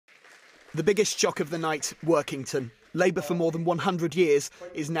The biggest shock of the night, Workington. Labour for more than 100 years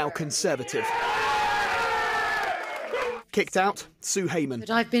is now Conservative. Kicked out, Sue Hayman.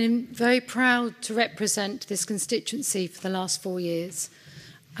 I've been very proud to represent this constituency for the last 4 years,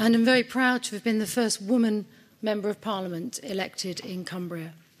 and I'm very proud to have been the first woman Member of Parliament elected in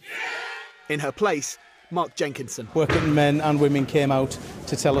Cumbria. In her place, Mark Jenkinson. Working men and women came out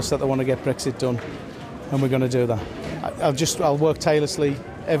to tell us that they want to get Brexit done, and we're going to do that. I'll work tirelessly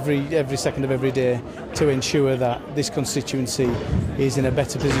every second of every day to ensure that this constituency is in a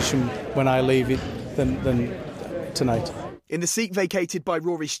better position when I leave it than tonight. In the seat vacated by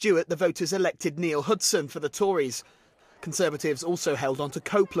Rory Stewart, the voters elected Neil Hudson for the Tories. Conservatives also held on to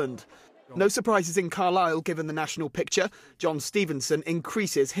Copeland. No surprises in Carlisle, given the national picture. John Stevenson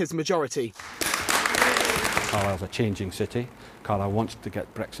increases his majority. Carlisle's a changing city. Carlisle wants to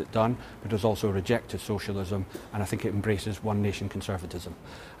get Brexit done, but has also rejected socialism, and I think it embraces one nation conservatism.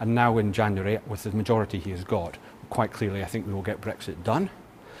 And now in January, with the majority he has got, quite clearly I think we will get Brexit done,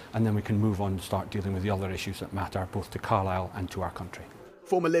 and then we can move on and start dealing with the other issues that matter both to Carlisle and to our country.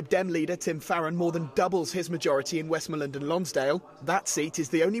 Former Lib Dem leader Tim Farron more than doubles his majority in Westmoreland and Lonsdale. That seat is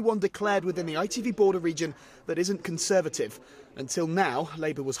the only one declared within the ITV border region that isn't Conservative. Until now,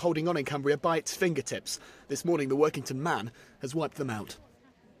 Labour was holding on in Cumbria by its fingertips. This morning, the Workington man has wiped them out.